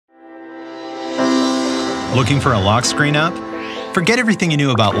Looking for a lock screen app? Forget everything you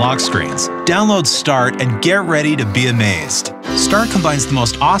knew about lock screens. Download Start and get ready to be amazed. Start combines the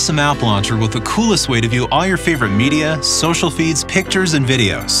most awesome app launcher with the coolest way to view all your favorite media, social feeds, pictures, and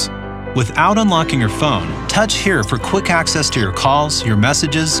videos. Without unlocking your phone, touch here for quick access to your calls, your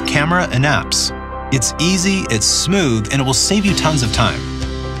messages, camera, and apps. It's easy, it's smooth, and it will save you tons of time.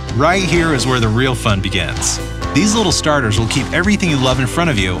 Right here is where the real fun begins. These little starters will keep everything you love in front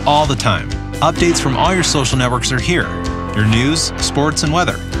of you all the time. Updates from all your social networks are here. Your news, sports, and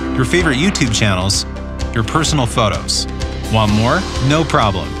weather, your favorite YouTube channels, your personal photos. Want more? No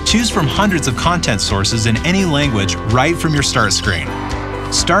problem. Choose from hundreds of content sources in any language right from your Start screen.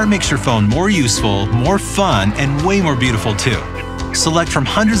 Start makes your phone more useful, more fun, and way more beautiful too. Select from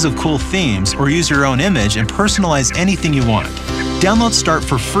hundreds of cool themes or use your own image and personalize anything you want. Download Start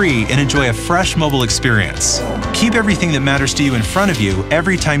for free and enjoy a fresh mobile experience. Keep everything that matters to you in front of you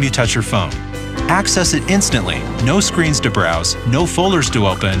every time you touch your phone. Access it instantly. No screens to browse, no folders to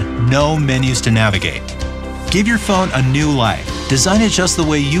open, no menus to navigate. Give your phone a new life. Design it just the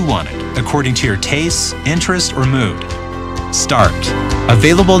way you want it, according to your tastes, interests, or mood. Start.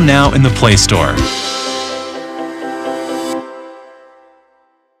 Available now in the Play Store.